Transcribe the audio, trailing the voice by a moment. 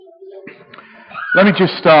Let me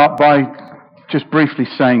just start by just briefly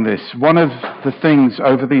saying this. One of the things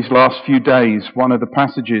over these last few days, one of the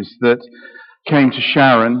passages that came to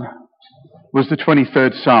Sharon was the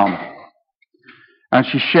 23rd Psalm. And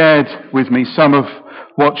she shared with me some of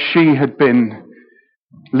what she had been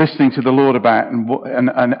listening to the Lord about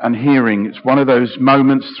and hearing. It's one of those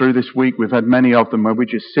moments through this week, we've had many of them, where we're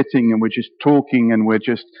just sitting and we're just talking and we're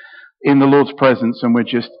just in the Lord's presence and we're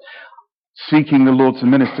just seeking the Lord to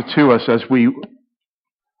minister to us as we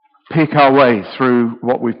pick our way through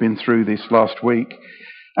what we've been through this last week.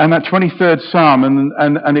 And that 23rd Psalm,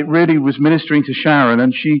 and it really was ministering to Sharon,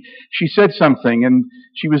 and she said something, and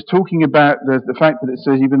she was talking about the fact that it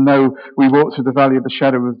says, even though we walk through the valley of the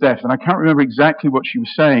shadow of death, and I can't remember exactly what she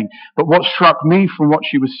was saying, but what struck me from what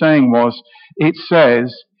she was saying was, it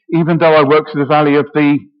says, even though I walk through the valley of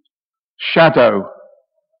the shadow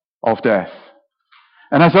of death.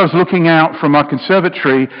 And as I was looking out from our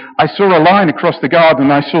conservatory, I saw a line across the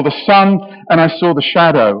garden. I saw the sun and I saw the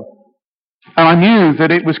shadow. And I knew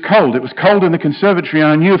that it was cold. It was cold in the conservatory,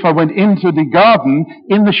 and I knew if I went into the garden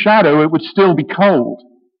in the shadow, it would still be cold.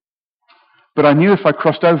 But I knew if I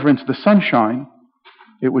crossed over into the sunshine,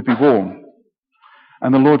 it would be warm.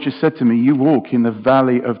 And the Lord just said to me, you walk in the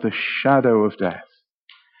valley of the shadow of death.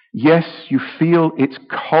 Yes, you feel its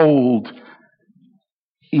cold,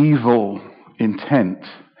 evil intent,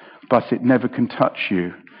 but it never can touch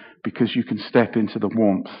you because you can step into the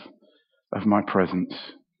warmth of my presence.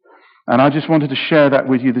 And I just wanted to share that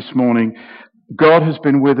with you this morning. God has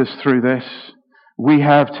been with us through this. We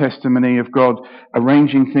have testimony of God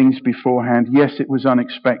arranging things beforehand. Yes, it was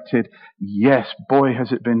unexpected. Yes, boy,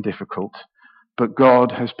 has it been difficult. But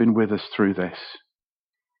God has been with us through this.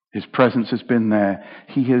 His presence has been there.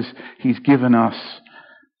 He's given us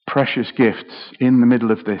precious gifts in the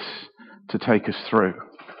middle of this to take us through.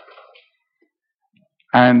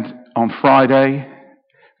 And on Friday,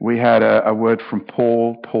 we had a word from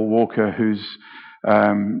Paul Walker, who's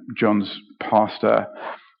John's pastor,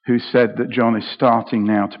 who said that John is starting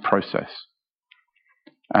now to process.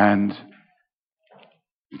 And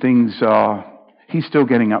he's still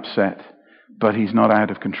getting upset, but he's not out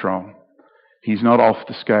of control. He's not off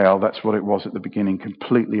the scale. That's what it was at the beginning,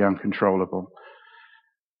 completely uncontrollable.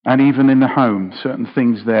 And even in the home, certain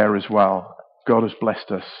things there as well. God has blessed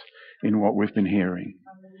us in what we've been hearing.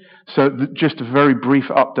 So just a very brief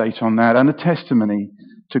update on that, and a testimony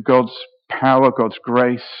to God's power, God's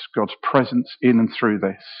grace, God's presence in and through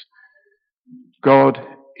this. God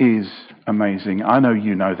is amazing. I know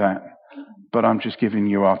you know that, but I'm just giving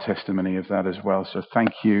you our testimony of that as well. So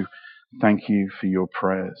thank you for your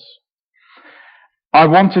prayers. I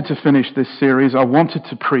wanted to finish this series. I wanted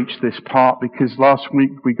to preach this part because last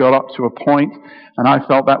week we got up to a point and I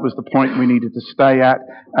felt that was the point we needed to stay at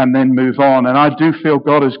and then move on. And I do feel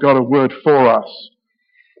God has got a word for us.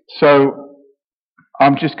 So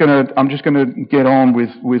I'm just going to get on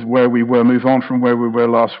with where we were, move on from where we were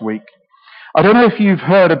last week. I don't know if you've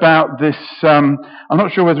heard about this. I'm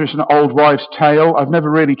not sure whether it's an old wives' tale. I've never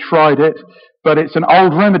really tried it. But it's an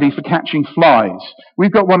old remedy for catching flies.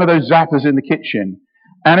 We've got one of those zappers in the kitchen.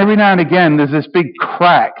 And every now and again, there's this big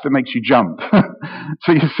crack that makes you jump.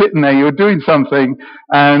 So you're sitting there, you're doing something,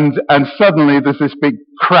 and suddenly there's this big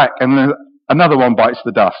crack, and then another one bites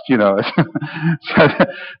the dust, you know. So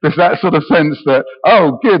there's that sort of sense that,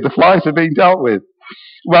 oh, good, the flies are being dealt with.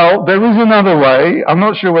 Well, there is another way. I'm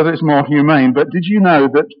not sure whether it's more humane, but did you know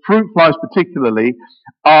that fruit flies particularly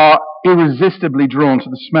are irresistibly drawn to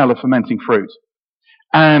the smell of fermenting fruit?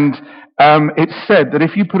 And it's said that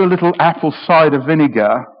if you put a little apple cider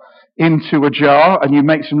vinegar into a jar and you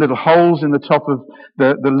make some little holes in the top of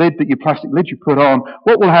the lid, plastic lid you put on,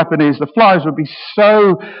 what will happen is the flies will be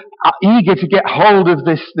so eager to get hold of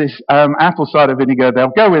this apple cider vinegar, they'll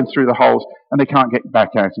go in through the holes and they can't get back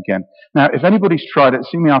out again. Now, if anybody's tried it,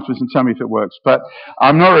 see me afterwards and tell me if it works, but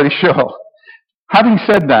I'm not really sure. Having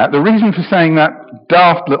said that, the reason for saying that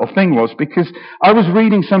daft little thing was because I was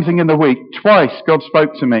reading something in the week. Twice God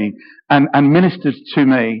spoke to me and ministered to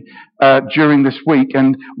me during this week.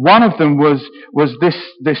 And one of them was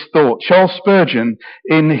this thought. Charles Spurgeon,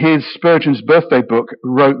 in his Spurgeon's birthday book,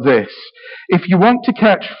 wrote this. If you want to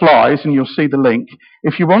catch flies, and you'll see the link,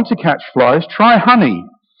 if you want to catch flies, try honey.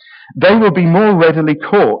 They will be more readily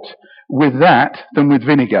caught with that than with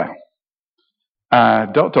vinegar. ...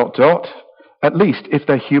 At least if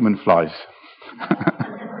they're human flies.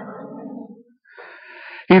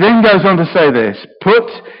 He then goes on to say this,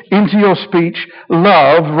 put into your speech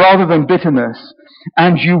love rather than bitterness,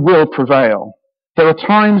 and you will prevail. There are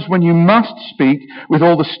times when you must speak with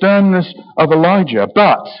all the sternness of Elijah,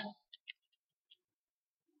 but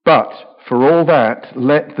For all that,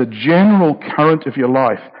 let the general current of your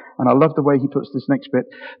life, and I love the way he puts this next bit,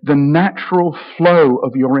 the natural flow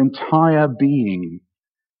of your entire being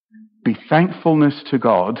be thankfulness to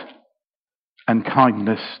God and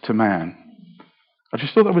kindness to man. I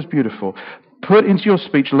just thought that was beautiful. Put into your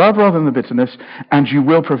speech love rather than the bitterness, and you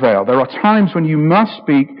will prevail. There are times when you must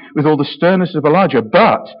speak with all the sternness of Elijah,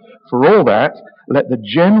 but for all that, let the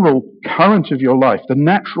general current of your life, the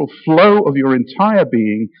natural flow of your entire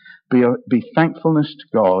being, be thankfulness to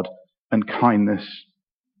God and kindness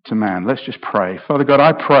to man. Let's just pray. Father God,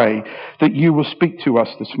 I pray that you will speak to us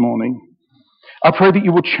this morning. I pray that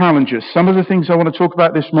you will challenge us. Some of the things I want to talk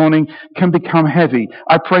about this morning can become heavy.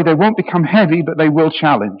 I pray they won't become heavy, but they will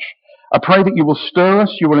challenge. I pray that you will stir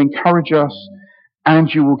us, you will encourage us, and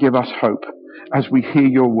you will give us hope as we hear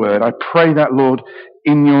your word. I pray that, Lord,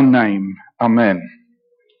 in your name. Amen.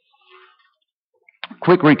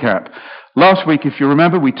 Quick recap. Last week, if you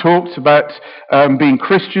remember, we talked about being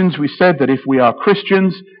Christians. We said that if we are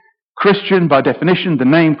Christians, Christian, by definition, the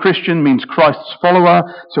name Christian means Christ's follower.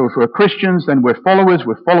 So if we're Christians, then we're followers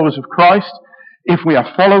of Christ. If we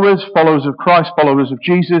are followers of Christ, followers of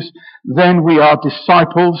Jesus, then we are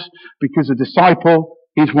disciples, because a disciple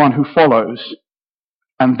is one who follows.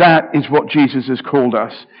 And that is what Jesus has called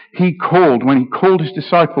us. When he called his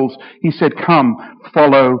disciples, he said, come,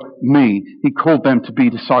 follow me. He called them to be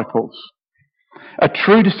disciples. A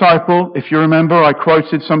true disciple, if you remember, I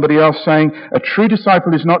quoted somebody else saying, a true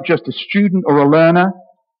disciple is not just a student or a learner.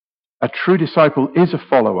 A true disciple is a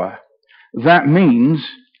follower. That means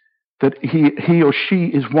that he or she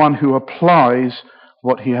is one who applies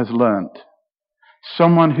what he has learnt.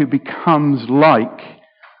 Someone who becomes like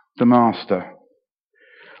the master.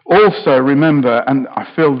 Also remember, and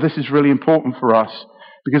I feel this is really important for us,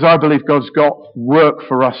 because I believe God's got work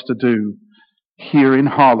for us to do here in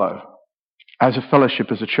Harlow as a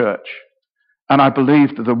fellowship, as a church. And I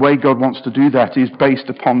believe that the way God wants to do that is based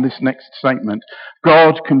upon this next statement.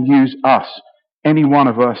 God can use us, any one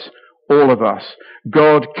of us, all of us.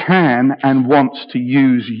 God can and wants to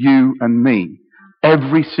use you and me,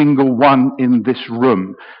 every single one in this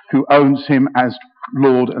room who owns him as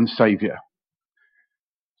Lord and Saviour.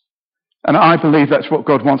 And I believe that's what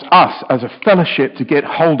God wants us as a fellowship to get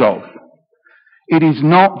hold of. It is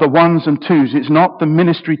not the ones and twos. It's not the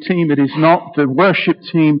ministry team. It is not the worship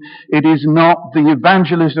team. It is not the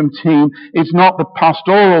evangelism team. It's not the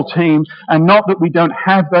pastoral team. And not that we don't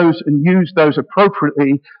have those and use those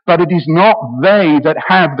appropriately, but it is not they that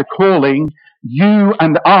have the calling. You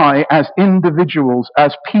and I, as individuals,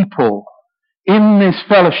 as people, in this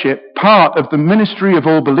fellowship, part of the ministry of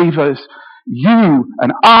all believers, you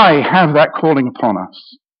and I have that calling upon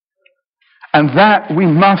us. And that we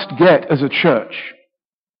must get as a church.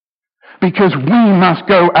 Because we must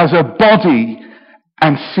go as a body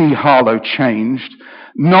and see Harlow changed.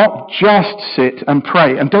 Not just sit and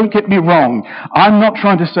pray. And don't get me wrong, I'm not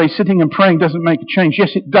trying to say sitting and praying doesn't make a change.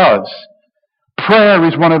 Yes, it does. Prayer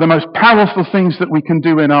is one of the most powerful things that we can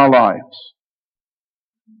do in our lives.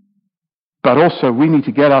 But also we need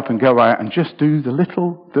to get up and go out and just do the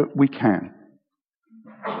little that we can.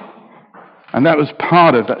 And that was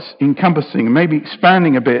part of that's encompassing, maybe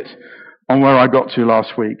expanding a bit on where I got to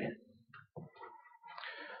last week.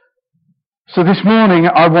 So this morning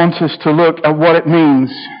I want us to look at what it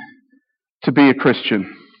means to be a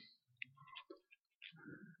Christian.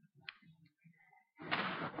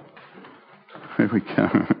 There we go.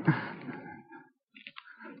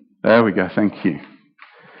 There we go, thank you.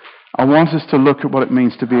 I want us to look at what it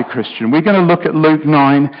means to be a Christian. We're going to look at Luke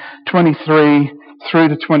 9:23 through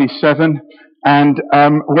to 27, and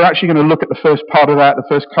we're actually going to look at the first part of that, the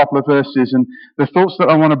first couple of verses, and the thoughts that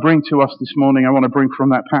I want to bring to us this morning, I want to bring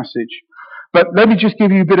from that passage. But let me just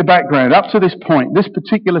give you a bit of background. Up to this point, this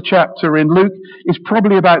particular chapter in Luke is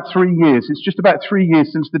probably about 3 years. It's just about 3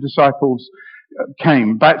 years since the disciples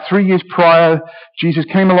came. About 3 years prior, Jesus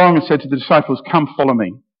came along and said to the disciples, come follow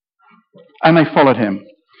me. And they followed him.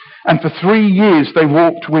 And for 3 years they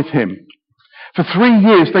walked with him. For 3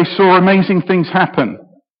 years they saw amazing things happen.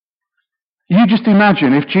 You just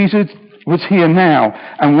imagine if Jesus was here now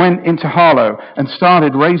and went into Harlow and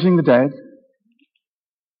started raising the dead,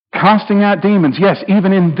 casting out demons. Yes,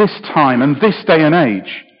 even in this time and this day and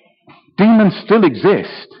age, demons still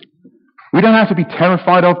exist. We don't have to be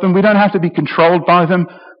terrified of them. We don't have to be controlled by them,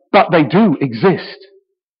 but they do exist.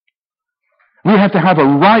 We have to have a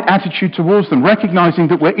right attitude towards them, recognizing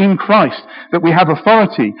that we're in Christ, that we have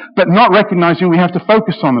authority, but not recognizing we have to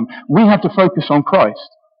focus on them. We have to focus on Christ.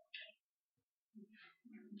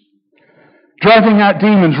 Driving out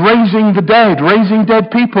demons, raising the dead, raising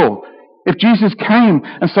dead people. If Jesus came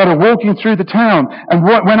and started walking through the town and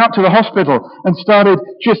went up to the hospital and started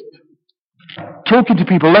just talking to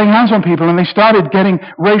people, laying hands on people, and they started getting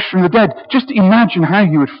raised from the dead, just imagine how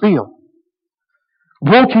you would feel.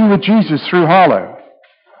 Walking with Jesus through Harlow,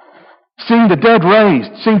 seeing the dead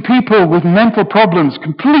raised, seeing people with mental problems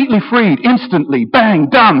completely freed, instantly, bang,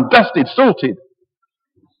 done, dusted, sorted.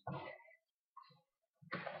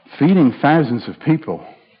 Feeding thousands of people.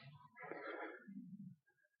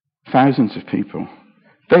 Thousands of people.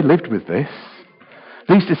 They lived with this.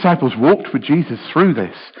 These disciples walked with Jesus through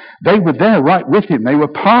this. They were there right with him. They were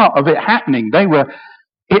part of it happening.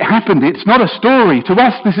 It happened. It's not a story. To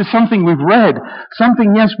us, this is something we've read.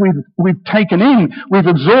 Something, yes, we've taken in. We've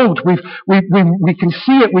absorbed. We can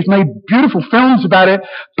see it. We've made beautiful films about it.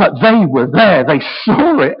 But they were there. They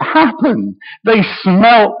saw it happen. They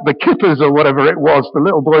smelt the kippers or whatever it was the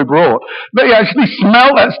little boy brought. They actually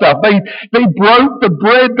smelt that stuff. They broke the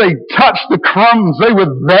bread. They touched the crumbs. They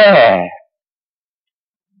were there.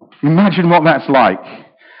 Imagine what that's like.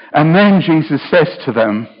 And then Jesus says to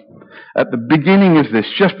them, at the beginning of this,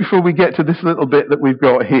 just before we get to this little bit that we've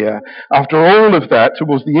got here, after all of that,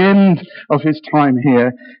 towards the end of his time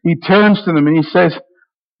here, he turns to them and he says,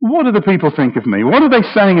 what do the people think of me? What are they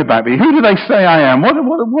saying about me? Who do they say I am?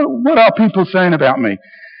 What are people saying about me?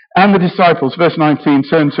 And the disciples, verse 19,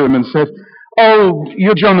 turned to him and said, oh,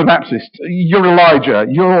 you're John the Baptist. You're Elijah.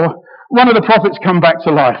 You're one of the prophets come back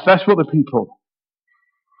to life. That's what the people.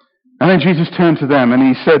 And then Jesus turned to them and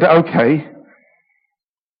he said, okay,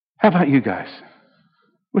 how about you guys?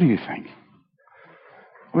 What do you think?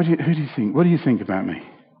 Who do you think? What do you think about me?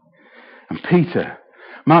 And Peter,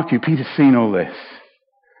 mark you, Peter's seen all this.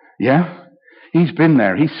 Yeah? He's been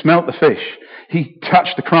there. He smelt the fish. He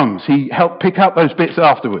touched the crumbs. He helped pick up those bits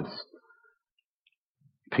afterwards.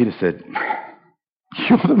 Peter said,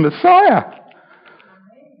 you're the Messiah.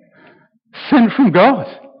 Sent from God.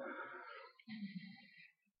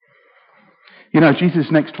 You know,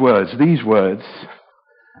 Jesus' next words, these words,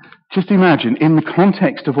 just imagine, in the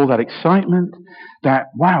context of all that excitement, that,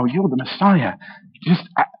 wow, you're the Messiah. Just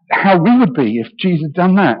how we would be if Jesus had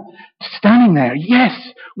done that. Standing there, yes,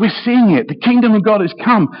 we're seeing it. The kingdom of God has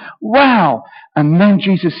come. Wow. And then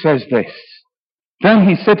Jesus says this. Then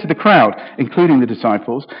he said to the crowd, including the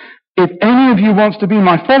disciples, if any of you wants to be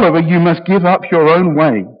my follower, you must give up your own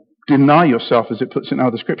way. Deny yourself, as it puts in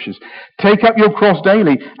other scriptures. Take up your cross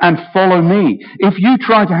daily and follow me. If you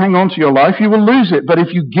try to hang on to your life, you will lose it. But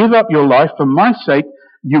if you give up your life for my sake,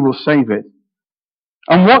 you will save it.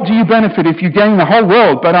 And what do you benefit if you gain the whole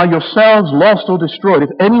world, but are yourselves lost or destroyed? If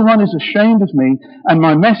anyone is ashamed of me and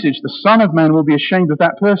my message, the Son of Man will be ashamed of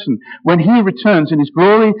that person when he returns in his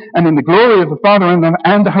glory and in the glory of the Father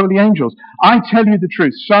and the holy angels. I tell you the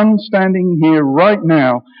truth, some standing here right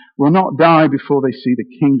now will not die before they see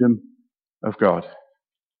the kingdom of God.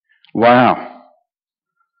 Wow.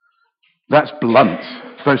 That's blunt.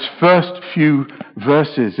 Those first few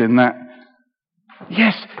verses in that,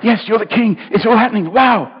 yes, you're the king. It's all happening.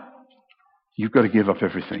 Wow. You've got to give up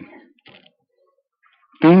everything.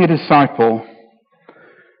 Being a disciple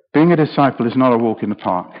is not a walk in the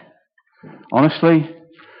park. Honestly,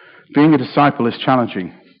 being a disciple is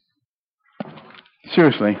challenging.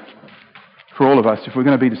 Seriously. For all of us, if we're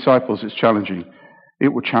going to be disciples, it's challenging. It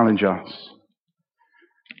will challenge us.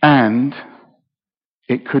 And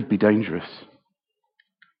it could be dangerous.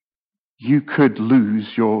 You could lose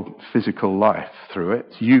your physical life through it.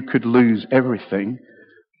 You could lose everything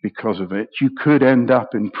because of it. You could end up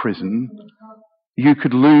in prison. You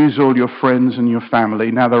could lose all your friends and your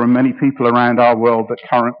family. Now, there are many people around our world that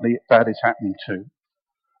currently that is happening to.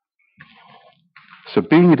 So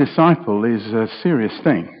being a disciple is a serious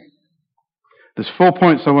thing. There's 4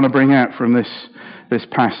 points I want to bring out from this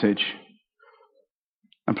passage.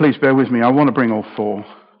 And please bear with me. I want to bring all 4.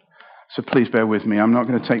 So please bear with me. I'm not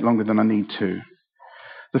going to take longer than I need to.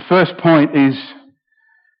 The first point is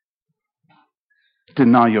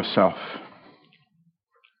deny yourself.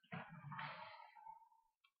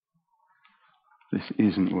 This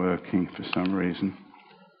isn't working for some reason.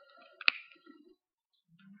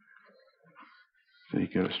 There you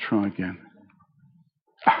go. Let's try again.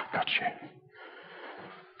 Gotcha.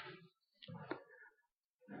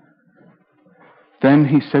 Then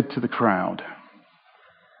he said to the crowd,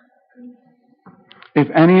 if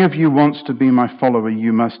any of you wants to be my follower,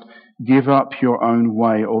 you must give up your own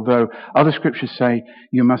way. Although other scriptures say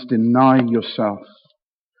you must deny yourself.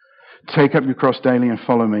 Take up your cross daily and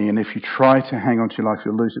follow me. And if you try to hang on to your life,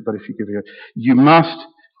 you'll lose it. But if you give it, you must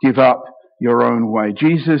give up your own way.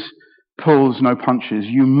 Jesus pulls no punches.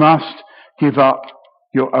 You must give up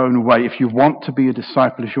your own way. If you want to be a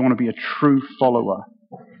disciple, if you want to be a true follower,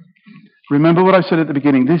 Remember what I said at the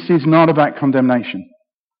beginning. This is not about condemnation.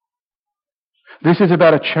 This is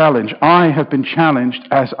about a challenge. I have been challenged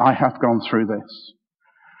as I have gone through this.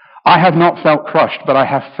 I have not felt crushed, but I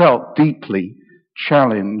have felt deeply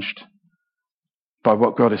challenged by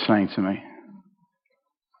what God is saying to me.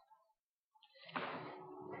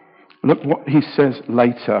 Look what he says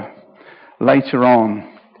later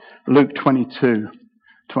on, Luke 22,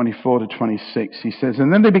 24 to 26. He says,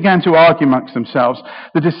 and then they began to argue amongst themselves.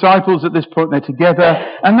 The disciples at this point, they're together,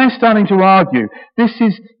 and they're starting to argue. This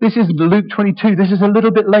is Luke 22. This is a little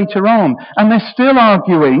bit later on. And they're still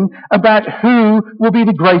arguing about who will be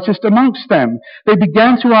the greatest amongst them. They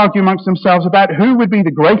began to argue amongst themselves about who would be the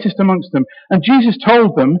greatest amongst them. And Jesus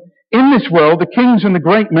told them, in this world, the kings and the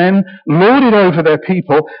great men lord it over their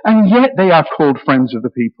people, and yet they are called friends of the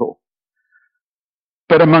people.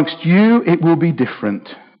 But amongst you it will be different.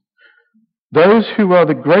 Those who are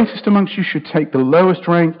the greatest amongst you should take the lowest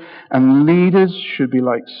rank, and leaders should be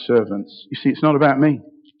like servants. You see, it's not about me.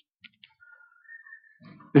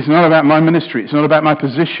 It's not about my ministry. It's not about my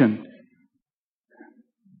position.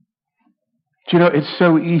 Do you know, it's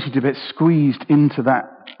so easy to get squeezed into that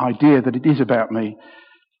idea that it is about me.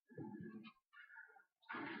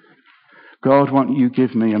 God, won't you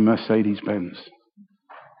give me a Mercedes-Benz?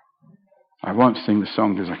 I won't sing the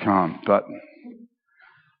song because I can't, but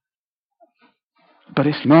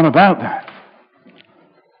it's not about that.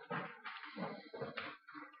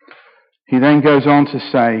 He then goes on to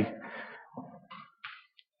say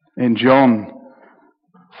in John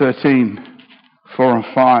 13, 4 and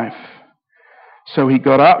 5, so he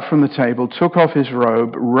got up from the table, took off his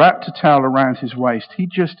robe, wrapped a towel around his waist. He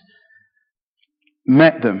just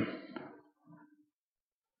met them.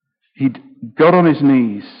 He'd got on his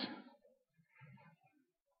knees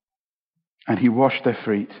and he washed their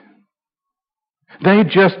feet. They'd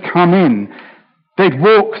just come in. They'd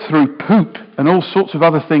walked through poop and all sorts of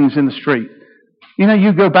other things in the street. You know,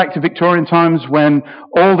 you go back to Victorian times when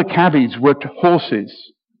all the cabbies were horses.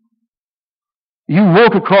 You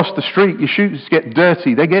walk across the street, your shoes get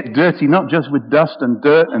dirty. They get dirty not just with dust and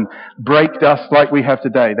dirt and brake dust like we have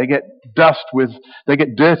today. They get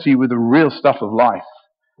dirty with the real stuff of life,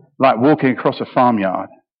 like walking across a farmyard.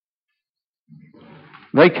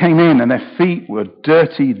 They came in and their feet were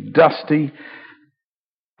dirty, dusty,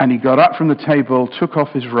 and he got up from the table, took off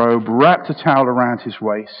his robe, wrapped a towel around his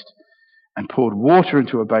waist, and poured water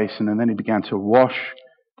into a basin, and then he began to wash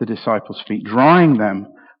the disciples' feet, drying them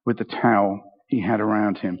with the towel he had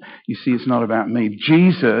around him. You see, it's not about me.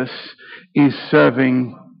 Jesus is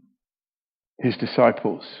serving his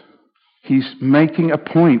disciples. He's making a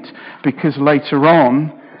point, because later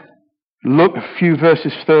on, look a few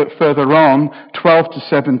verses further on, 12 to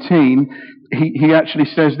 17, he actually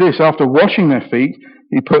says this. After washing their feet,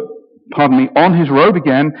 he put, on his robe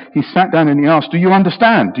again. He sat down and he asked, do you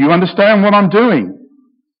understand? Do you understand what I'm doing?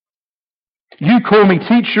 You call me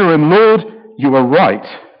teacher and Lord. You are right,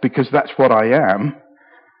 because that's what I am.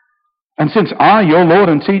 And since I, your Lord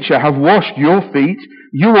and teacher, have washed your feet,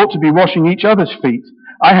 you ought to be washing each other's feet.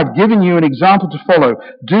 I have given you an example to follow.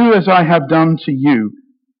 Do as I have done to you.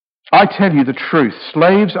 I tell you the truth.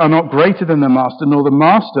 Slaves are not greater than the master, nor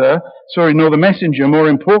the messenger more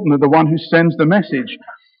important than the one who sends the message.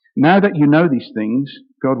 Now that you know these things,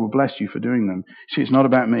 God will bless you for doing them. See, it's not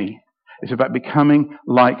about me. It's about becoming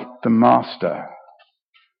like the master.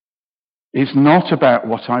 It's not about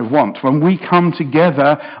what I want. When we come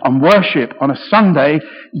together and worship on a Sunday,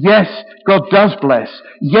 yes, God does bless.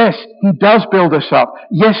 Yes, He does build us up.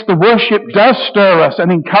 Yes, the worship does stir us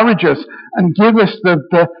and encourage us and give us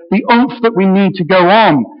the oomph that we need to go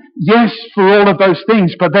on. Yes, for all of those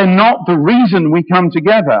things, but they're not the reason we come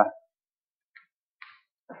together.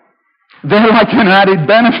 They're like an added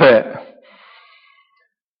benefit.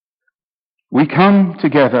 We come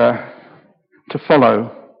together to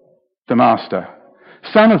follow the master.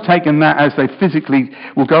 Some have taken that as they physically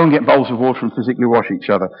will go and get bowls of water and physically wash each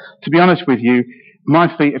other. To be honest with you,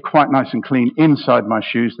 my feet are quite nice and clean inside my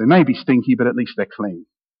shoes. They may be stinky, but at least they're clean.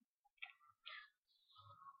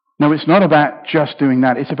 No, it's not about just doing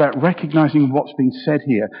that. It's about recognizing what's been said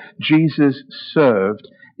here. Jesus served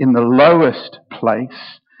in the lowest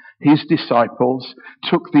place. His disciples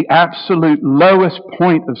took the absolute lowest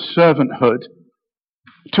point of servanthood,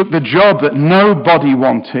 took the job that nobody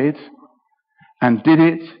wanted, and did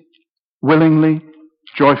it willingly,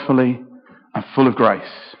 joyfully, and full of grace.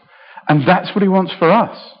 And that's what He wants for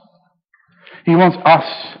us. He wants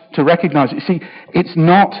us to recognize it. See, it's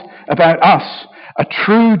not about us. A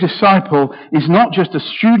true disciple is not just a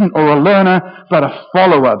student or a learner, but a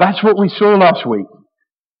follower. That's what we saw last week.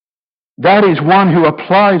 That is one who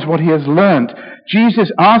applies what he has learned.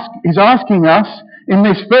 Jesus is asking us in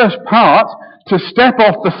this first part to step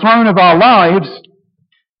off the throne of our lives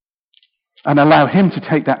and allow him to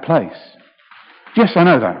take that place. Yes, I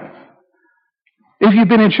know that. If you've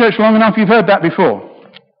been in church long enough, you've heard that before.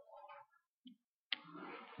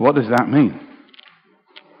 What does that mean?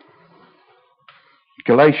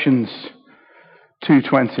 Galatians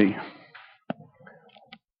 2:20.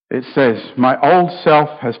 It says, "My old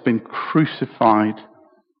self has been crucified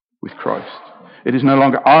with Christ. It is no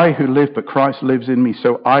longer I who live, but Christ lives in me.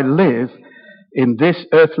 So I live in this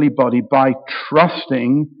earthly body by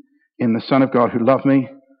trusting in the Son of God who loved me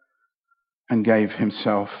and gave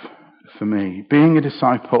himself for me." Being a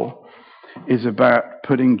disciple is about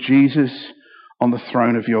putting Jesus on the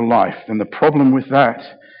throne of your life. And the problem with that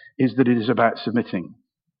is that it is about submitting.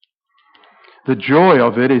 The joy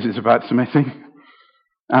of it is it's about submitting.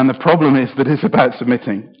 And the problem is that it's about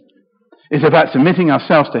submitting. It's about submitting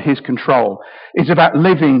ourselves to his control. It's about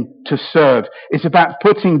living to serve. It's about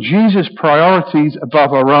putting Jesus' priorities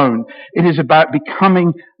above our own. It is about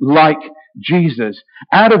becoming like Jesus.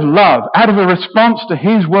 Out of love, out of a response to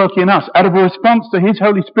his work in us, out of a response to his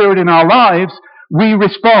Holy Spirit in our lives, we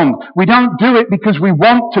respond. We don't do it because we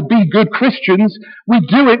want to be good Christians. We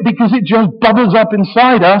do it because it just bubbles up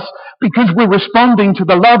inside us because we're responding to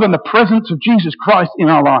the love and the presence of Jesus Christ in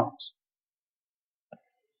our lives.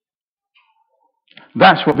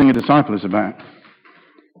 That's what being a disciple is about.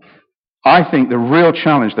 I think the real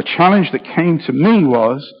challenge, the challenge that came to me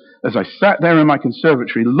was, as I sat there in my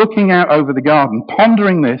conservatory looking out over the garden,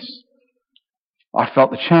 pondering this, I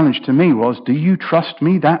felt the challenge to me was, do you trust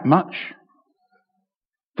me that much?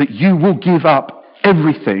 That you will give up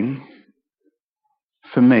everything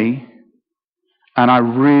for me, and I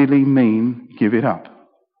really mean give it up.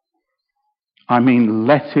 I mean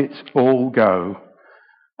let it all go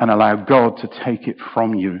and allow God to take it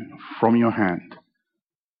from you, from your hand.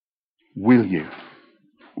 Will you?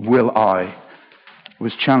 Will I?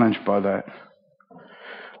 Was challenged by that.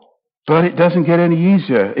 But it doesn't get any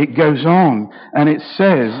easier. It goes on, and it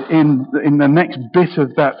says in the next bit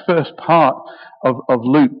of that first part of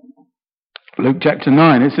Luke chapter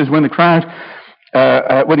 9, it says, when he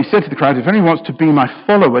said to the crowd, if anyone wants to be my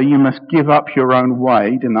follower, you must give up your own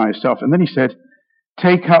way, deny yourself. And then he said,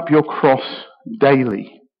 take up your cross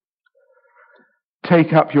daily.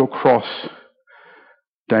 Take up your cross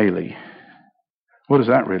daily. What does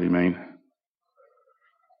that really mean?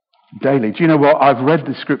 Daily. Do you know what? I've read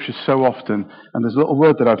the scriptures so often, and there's a little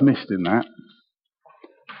word that I've missed in that.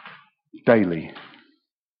 Daily.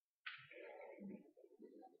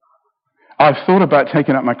 I've thought about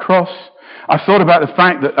taking up my cross. I've thought about the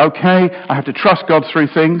fact that, okay, I have to trust God through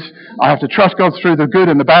things. I have to trust God through the good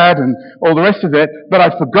and the bad and all the rest of it. But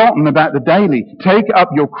I've forgotten about the daily. Take up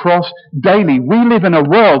your cross daily. We live in a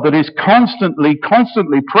world that is constantly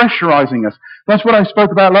pressurizing us. That's what I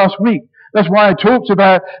spoke about last week. That's why I talked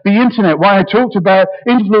about the internet, why I talked about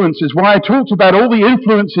influences, why I talked about all the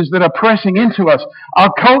influences that are pressing into us.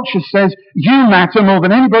 Our culture says, you matter more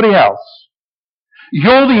than anybody else.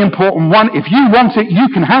 You're the important one. If you want it, you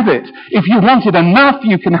can have it. If you want it enough,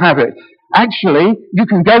 you can have it. Actually, you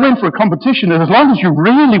can go in for a competition, and as long as you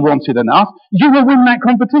really want it enough, you will win that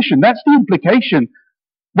competition. That's the implication.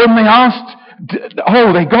 When they asked,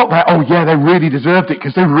 oh, they got that, oh yeah, they really deserved it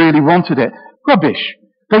because they really wanted it. Rubbish.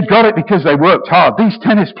 They got it because they worked hard. These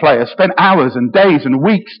tennis players spent hours and days and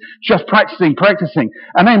weeks just practicing.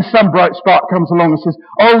 And then some bright spark comes along and says,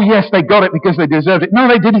 oh yes, they got it because they deserved it. No,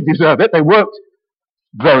 they didn't deserve it. They worked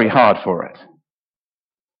very hard for it.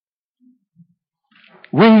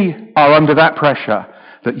 We are under that pressure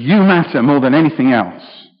that you matter more than anything else.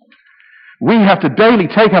 We have to daily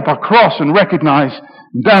take up our cross and recognize,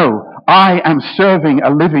 no, I am serving a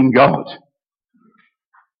living God.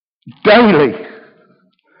 Daily.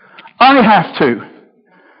 I have to.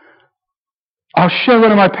 I'll share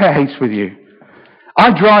one of my pet hates with you. I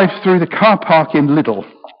drive through the car park in Lidl.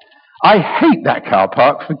 I hate that car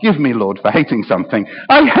park. Forgive me, Lord, for hating something.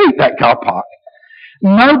 I hate that car park.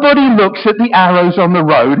 Nobody looks at the arrows on the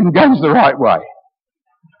road and goes the right way.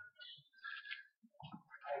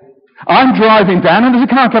 I'm driving down and there's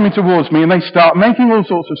a car coming towards me and they start making all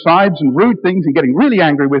sorts of sides and rude things and getting really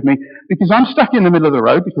angry with me because I'm stuck in the middle of the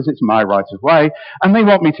road because it's my right of way and they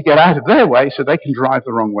want me to get out of their way so they can drive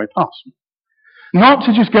the wrong way past me. Not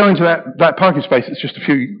to just go into that parking space that's just a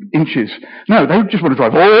few inches. No, they just want to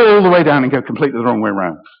drive all the way down and go completely the wrong way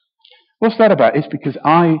around. What's that about? It's because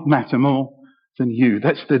I matter more than you.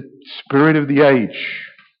 That's the spirit of the age.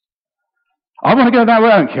 I want to go that way.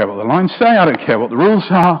 I don't care what the lines say. I don't care what the rules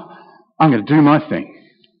are. I'm going to do my thing.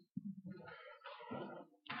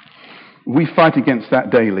 We fight against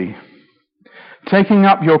that daily. Taking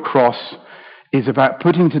up your cross is about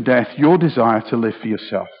putting to death your desire to live for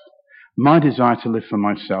yourself. My desire to live for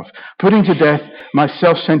myself. Putting to death my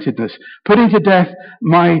self-centeredness. Putting to death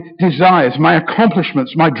my desires, my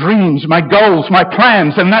accomplishments, my dreams, my goals, my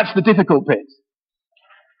plans. And that's the difficult bit.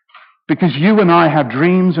 Because you and I have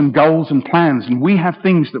dreams and goals and plans, and we have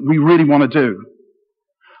things that we really want to do.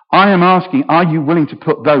 I am asking, are you willing to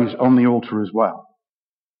put those on the altar as well?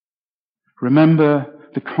 Remember,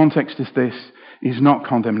 the context of this is not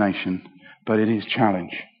condemnation, but it is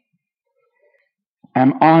challenge.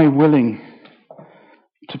 Am I willing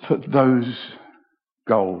to put those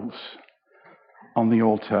goals on the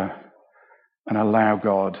altar and allow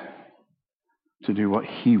God to do what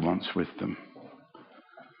He wants with them?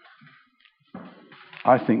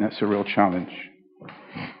 I think that's a real challenge.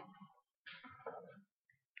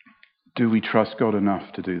 Do we trust God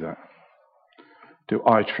enough to do that? Do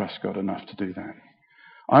I trust God enough to do that?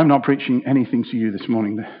 I'm not preaching anything to you this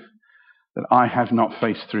morning that I have not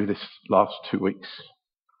faced through this last 2 weeks.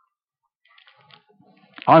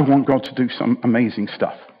 I want God to do some amazing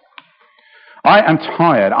stuff. I am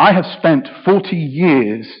tired. I have spent 40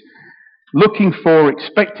 years looking for,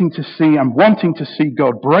 expecting to see, and wanting to see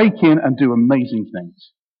God break in and do amazing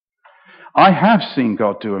things. I have seen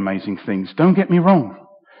God do amazing things. Don't get me wrong.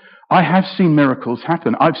 I have seen miracles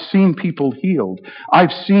happen. I've seen people healed.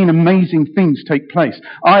 I've seen amazing things take place.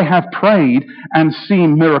 I have prayed and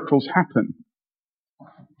seen miracles happen.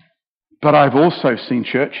 But I've also seen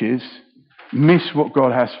churches miss what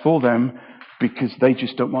God has for them because they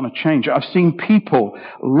just don't want to change. I've seen people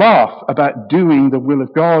laugh about doing the will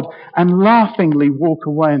of God and laughingly walk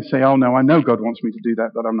away and say, oh no, I know God wants me to do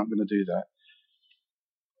that, but I'm not going to do that.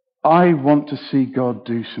 I want to see God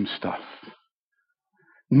do some stuff.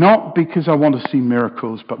 Not because I want to see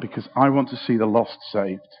miracles, but because I want to see the lost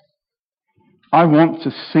saved. I want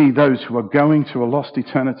to see those who are going to a lost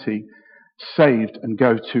eternity saved and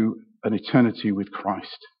go to an eternity with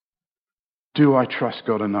Christ. Do I trust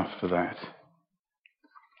God enough for that?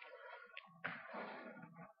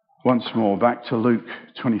 Once more, back to Luke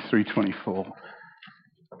 23:24.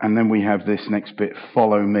 And then we have this next bit,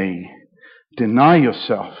 follow me. Deny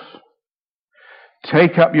yourself.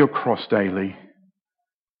 Take up your cross daily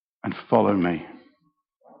and follow me.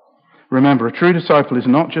 Remember, a true disciple is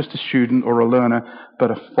not just a student or a learner,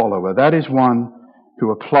 but a follower. That is one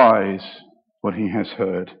who applies what he has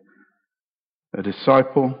heard. A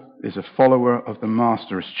disciple is a follower of the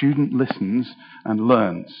master. A student listens and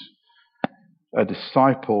learns. A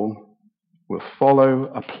disciple will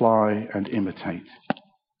follow, apply, and imitate.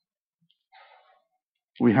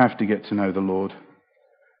 We have to get to know the Lord.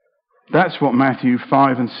 That's what Matthew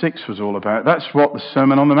 5 and 6 was all about. That's what the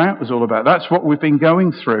Sermon on the Mount was all about. That's what we've been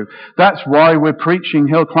going through. That's why we're preaching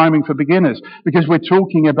Hill Climbing for Beginners, because we're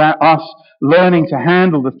talking about us learning to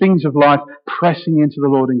handle the things of life, pressing into the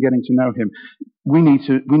Lord and getting to know Him. We need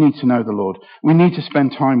to know the Lord. We need to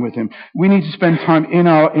spend time with Him. We need to spend time in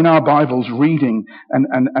our Bibles reading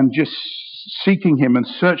and just seeking Him and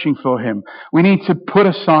searching for Him. We need to put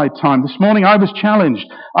aside time. This morning I was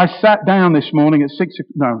challenged. I sat down this morning at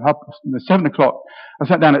 7 o'clock. I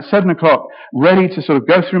sat down at 7 o'clock ready to sort of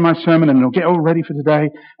go through my sermon and get all ready for today.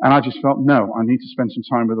 And I just felt, no, I need to spend some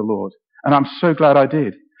time with the Lord. And I'm so glad I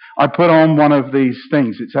did. I put on one of these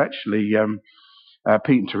things. It's actually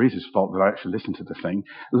Pete and Teresa's fault that I actually listened to the thing.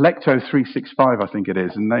 Lecto 365, I think it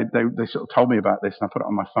is. And they sort of told me about this, and I put it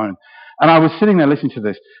on my phone. And I was sitting there listening to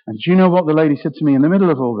this. And do you know what the lady said to me in the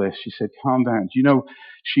middle of all this? She said, calm down. Do you know,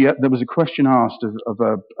 there was a question asked of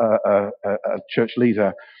a church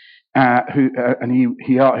leader,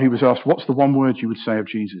 he was asked, what's the one word you would say of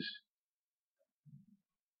Jesus?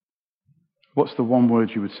 What's the one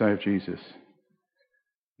word you would say of Jesus?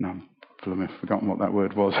 No, I've forgotten what that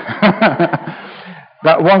word was.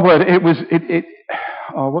 That one word,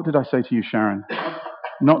 what did I say to you, Sharon?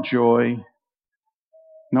 Not joy,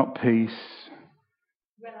 not peace.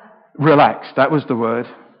 Relax, that was the word.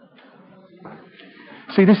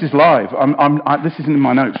 See, this is live. This isn't in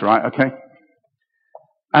my notes, right? Okay.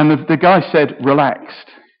 And the guy said, relaxed.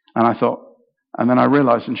 And I thought, and then I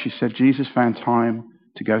realized, and she said, Jesus found time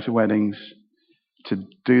to go to weddings, to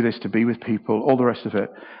do this, to be with people, all the rest of it.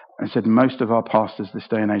 And said, most of our pastors this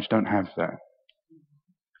day and age don't have that.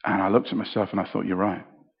 And I looked at myself and I thought, you're right.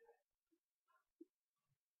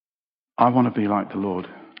 I want to be like the Lord.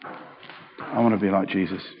 I want to be like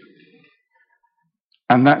Jesus.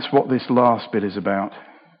 And that's what this last bit is about.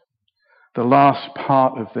 The last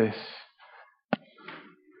part of this.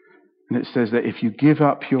 And it says that if you give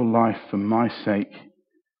up your life for my sake,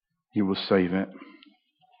 you will save it.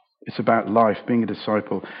 It's about life, being a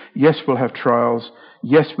disciple. Yes, we'll have trials.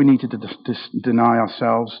 Yes, we need to deny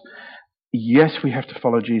ourselves. Yes, we have to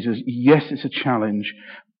follow Jesus. Yes, it's a challenge.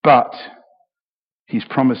 But He's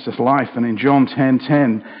promised us life. And in John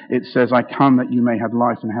 10:10, it says, I come that you may have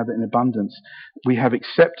life and have it in abundance. We have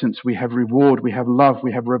acceptance, we have reward, we have love,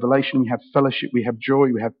 we have revelation, we have fellowship, we have joy,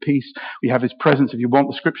 we have peace, we have His presence. If you want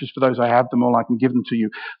the scriptures for those, I have them all. I can give them to you.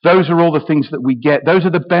 Those are all the things that we get. Those are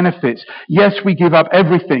the benefits. Yes, we give up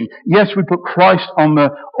everything. Yes, we put Christ on the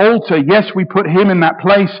altar. Yes, we put Him in that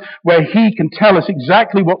place where He can tell us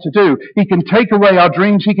exactly what to do. He can take away our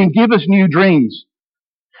dreams. He can give us new dreams.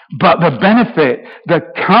 But the benefit, the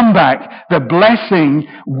comeback, the blessing,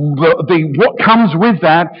 what comes with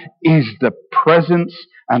that is the presence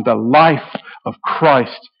and the life of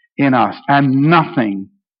Christ in us. And nothing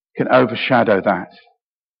can overshadow that.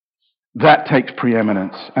 That takes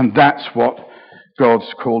preeminence. And that's what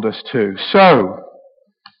God's called us to. So,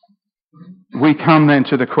 we come then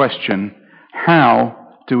to the question,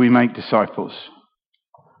 how do we make disciples?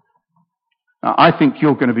 Now, I think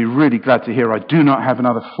you're going to be really glad to hear I do not have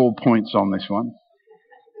another 4 points on this one.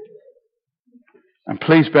 And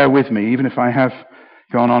please bear with me, even if I have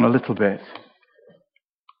gone on a little bit.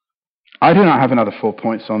 I do not have another 4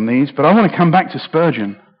 points on these, but I want to come back to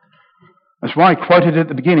Spurgeon. That's why I quoted it at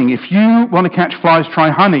the beginning. If you want to catch flies,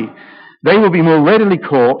 try honey. They will be more readily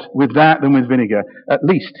caught with that than with vinegar, at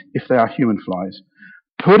least if they are human flies.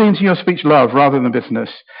 Put into your speech love rather than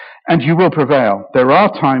bitterness, and you will prevail. There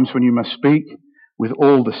are times when you must speak with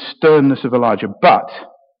all the sternness of Elijah, but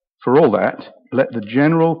for all that, let the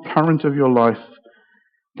general current of your life,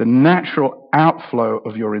 the natural outflow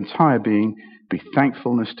of your entire being, be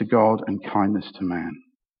thankfulness to God and kindness to man.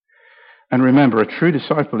 And remember, a true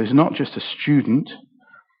disciple is not just a student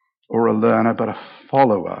or a learner, but a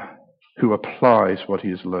follower who applies what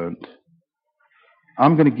he has learned.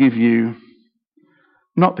 I'm going to give you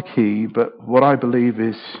not the key, but what I believe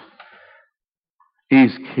is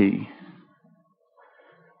key.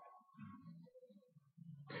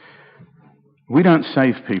 We don't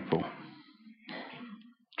save people.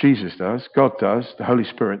 Jesus does, God does, the Holy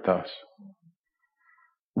Spirit does.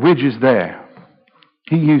 We're just there.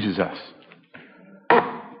 He uses us.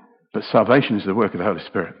 But salvation is the work of the Holy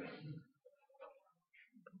Spirit.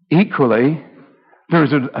 Equally, there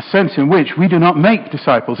is a sense in which we do not make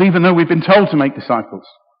disciples, even though we've been told to make disciples.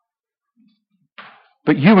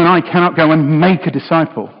 But you and I cannot go and make a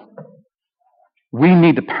disciple. We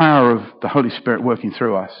need the power of the Holy Spirit working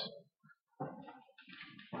through us.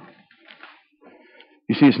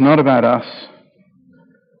 You see, it's not about us.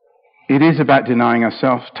 It is about denying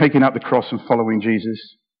ourselves, taking up the cross and following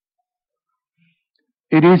Jesus.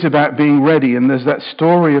 It is about being ready, and there's that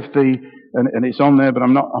story of and it's on there, but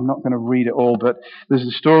I'm not going to read it all. But there's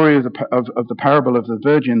the story of the parable of the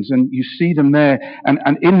virgins, and you see them there. And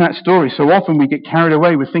in that story, so often we get carried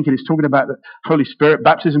away with thinking it's talking about the Holy Spirit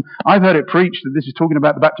baptism. I've heard it preached that this is talking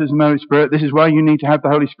about the baptism of the Holy Spirit. This is why you need to have the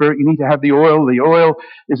Holy Spirit. You need to have the oil. The oil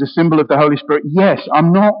is a symbol of the Holy Spirit. Yes,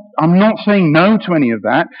 I'm not saying no to any of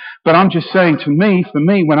that, but I'm just saying for me,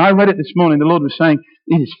 when I read it this morning, the Lord was saying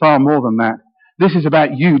it is far more than that. This is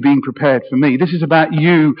about you being prepared for me. This is about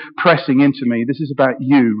you pressing into me. This is about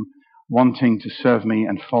you wanting to serve me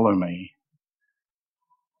and follow me.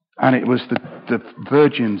 And it was the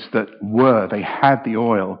virgins they had the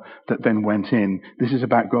oil that then went in. This is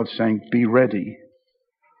about God saying, be ready.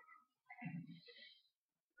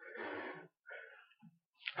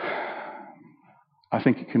 I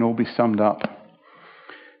think it can all be summed up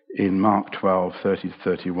in Mark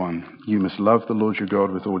 12:30-31. You must love the Lord your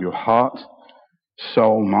God with all your heart,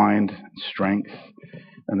 soul, mind, and strength.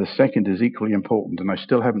 And the second is equally important, and I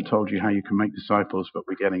still haven't told you how you can make disciples, but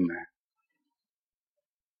we're getting there.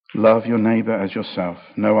 Love your neighbor as yourself.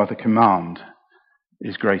 No other command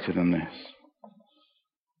is greater than this.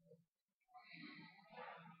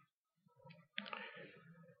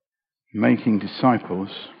 Making disciples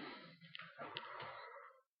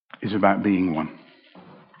is about being one.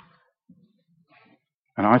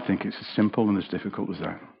 And I think it's as simple and as difficult as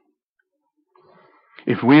that.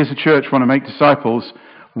 If we as a church want to make disciples,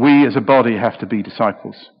 we as a body have to be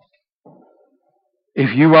disciples.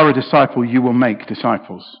 If you are a disciple, you will make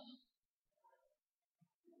disciples.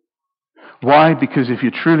 Why? Because if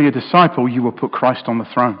you're truly a disciple, you will put Christ on the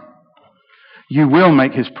throne. You will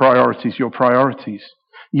make his priorities your priorities.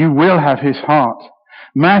 You will have his heart.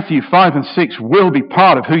 Matthew 5 and 6 will be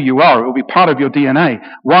part of who you are. It will be part of your DNA.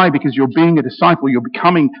 Why? Because you're being a disciple. You're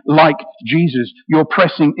becoming like Jesus. You're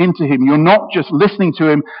pressing into him. You're not just listening to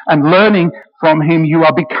him and learning from him. You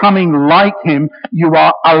are becoming like him. You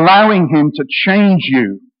are allowing him to change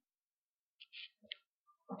you.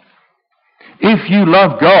 If you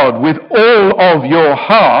love God with all of your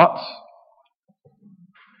heart,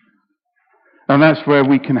 and that's where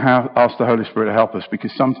we can ask the Holy Spirit to help us,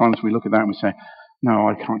 because sometimes we look at that and we say, no,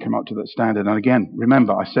 I can't come up to that standard. And again,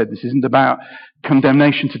 remember, I said this isn't about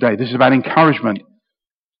condemnation today. This is about encouragement.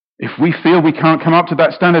 If we feel we can't come up to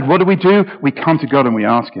that standard, what do? We come to God and we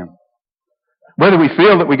ask Him. Whether we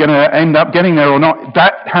feel that we're going to end up getting there or not,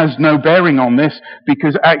 that has no bearing on this,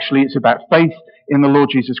 because actually it's about faith in the Lord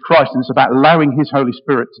Jesus Christ, and it's about allowing His Holy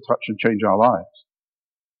Spirit to touch and change our lives.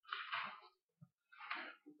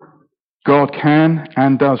 God can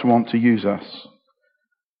and does want to use us.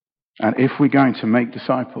 And if we're going to make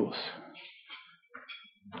disciples,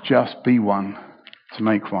 just be one to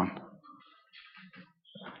make one.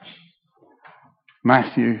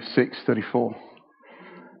 Matthew 6:34.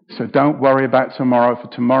 So don't worry about tomorrow,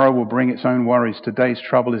 for tomorrow will bring its own worries. Today's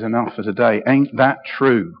trouble is enough for today. Ain't that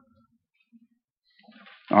true?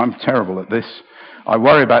 I'm terrible at this. I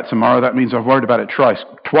worry about tomorrow. That means I've worried about it twice,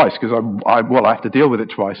 because I have to deal with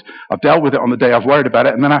it twice. I've dealt with it on the day I've worried about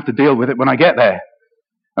it, and then I have to deal with it when I get there.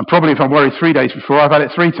 And probably if I worried 3 days before, I've had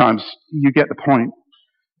it 3 times. You get the point.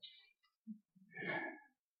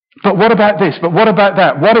 But what about this? But what about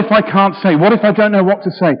that? What if I can't say? What if I don't know what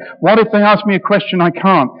to say? What if they ask me a question I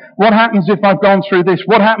can't? What happens if I've gone through this?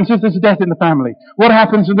 What happens if there's a death in the family? What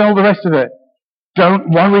happens and all the rest of it?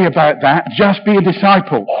 Don't worry about that. Just be a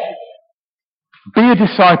disciple. Be a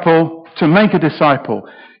disciple to make a disciple.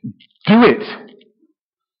 Do it.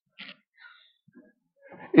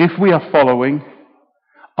 If we are following,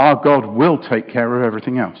 our God will take care of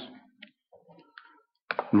everything else.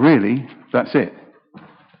 Really, that's it.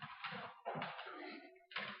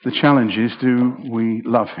 The challenge is, do we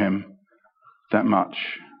love Him that much?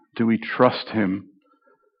 Do we trust Him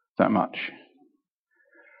that much?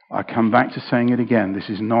 I come back to saying it again. This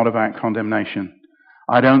is not about condemnation.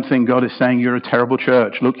 I don't think God is saying you're a terrible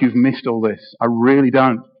church. Look, you've missed all this. I really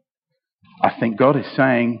don't. I think God is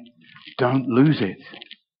saying, don't lose it.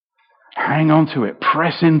 Hang on to it.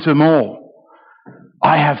 Press into more.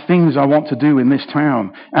 I have things I want to do in this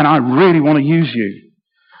town, and I really want to use you.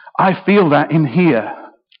 I feel that in here.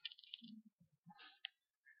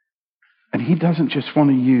 And He doesn't just want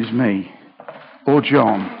to use me, or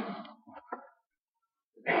John,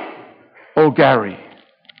 or Gary.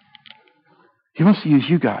 He wants to use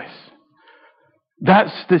you guys.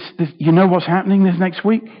 That's this. You know what's happening this next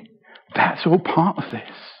week? That's all part of this.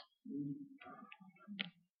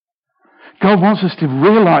 God wants us to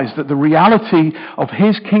realize that the reality of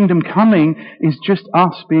His kingdom coming is just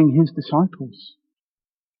us being His disciples.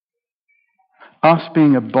 Us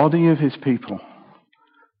being a body of His people.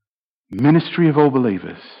 Ministry of all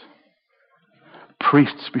believers.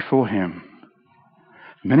 Priests before Him.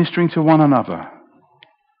 Ministering to one another.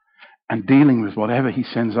 And dealing with whatever He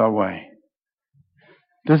sends our way.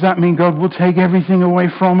 Does that mean God will take everything away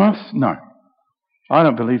from us? No. I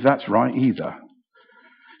don't believe that's right either.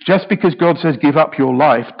 Just because God says give up your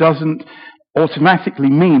life doesn't automatically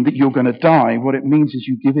mean that you're going to die. What it means is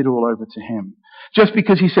you give it all over to Him. Just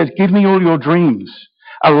because He says give me all your dreams,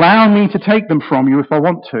 allow me to take them from you if I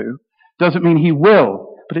want to, doesn't mean He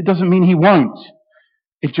will, but it doesn't mean He won't.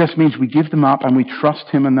 It just means we give them up and we trust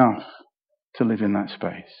Him enough to live in that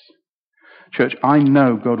space. Church, I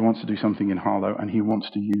know God wants to do something in Harlow and He wants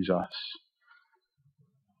to use us.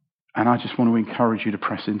 And I just want to encourage you to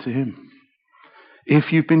press into Him.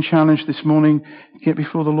 If you've been challenged this morning, get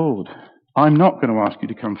before the Lord. I'm not going to ask you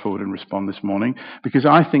to come forward and respond this morning, because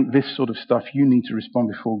I think this sort of stuff you need to respond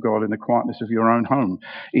before God in the quietness of your own home,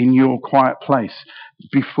 in your quiet place,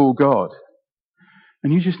 before God.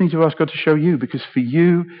 And you just need to ask God to show you, because for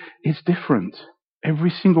you, it's different.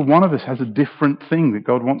 Every single one of us has a different thing that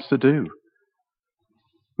God wants to do.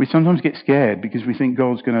 We sometimes get scared because we think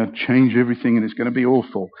God's going to change everything and it's going to be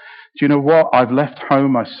awful. Do you know what? I've left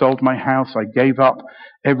home. I sold my house. I gave up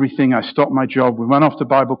everything. I stopped my job. We went off to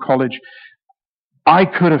Bible college. I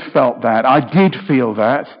could have felt that. I did feel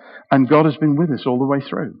that. And God has been with us all the way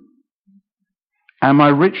through. Am I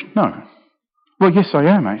rich? No. Well, yes, I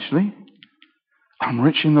am, actually. I'm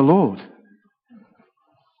rich in the Lord.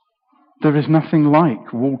 There is nothing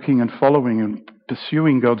like walking and following and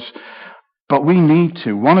pursuing God's. But we need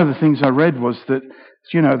to. One of the things I read was that,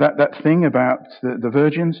 you know, that thing about the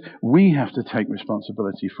virgins, we have to take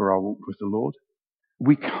responsibility for our walk with the Lord.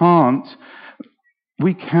 We cannot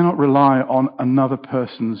rely on another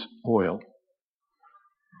person's oil.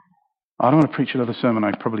 I don't want to preach another sermon,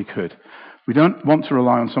 I probably could. We don't want to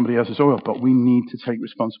rely on somebody else's oil, but we need to take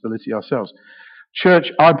responsibility ourselves.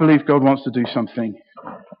 Church, I believe God wants to do something.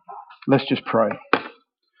 Let's just pray.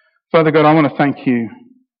 Father God, I want to thank you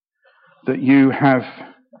that you have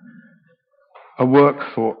a work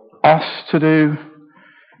for us to do,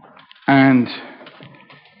 and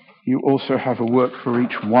you also have a work for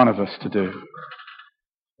each one of us to do.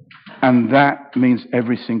 And that means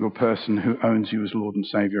every single person who owns you as Lord and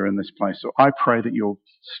Saviour in this place. So I pray that your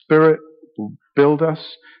Spirit will build us,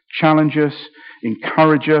 challenge us,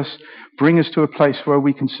 encourage us, bring us to a place where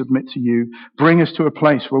we can submit to you, bring us to a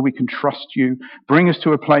place where we can trust you, bring us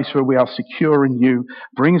to a place where we are secure in you,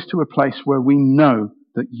 bring us to a place where we know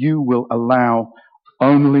that you will allow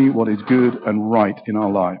only what is good and right in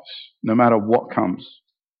our lives, no matter what comes.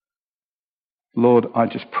 Lord, I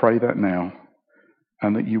just pray that now,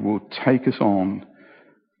 and that you will take us on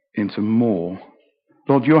into more.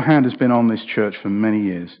 Lord, your hand has been on this church for many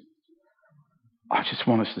years. I just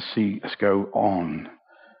want us to see us go on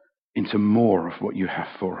into more of what you have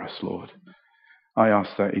for us, Lord. I ask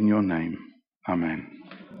that in your name. Amen.